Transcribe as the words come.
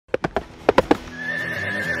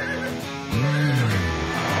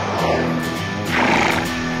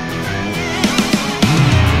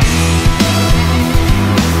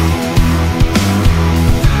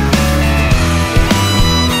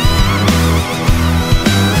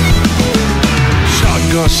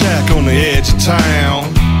shack on the edge of town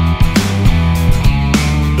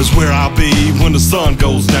is where I'll be when the sun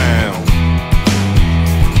goes down.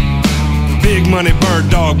 Big money bird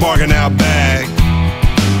dog barking out back,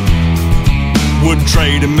 wouldn't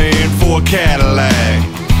trade a man for a Cadillac.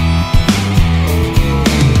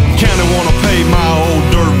 Kinda wanna pave my old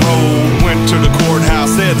dirt road, went to the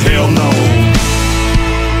courthouse, said hell no.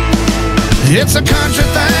 It's a country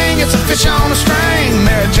thing, it's a fish on a string,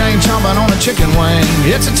 Mary Jane chomping on a chicken wing.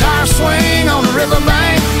 It's a tire swing on the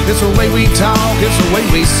riverbank, it's the way we talk, it's the way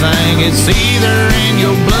we sing. It's either in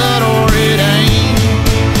your blood or it ain't.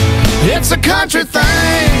 It's a country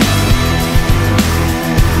thing.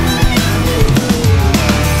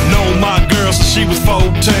 Know my girl since she was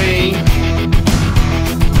 14.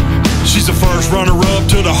 She's the first runner-up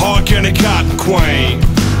to the Hard County Cotton Queen.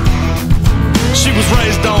 She was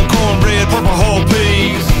raised on cornbread, purple whole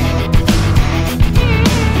peas.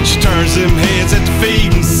 She turns them heads at the feet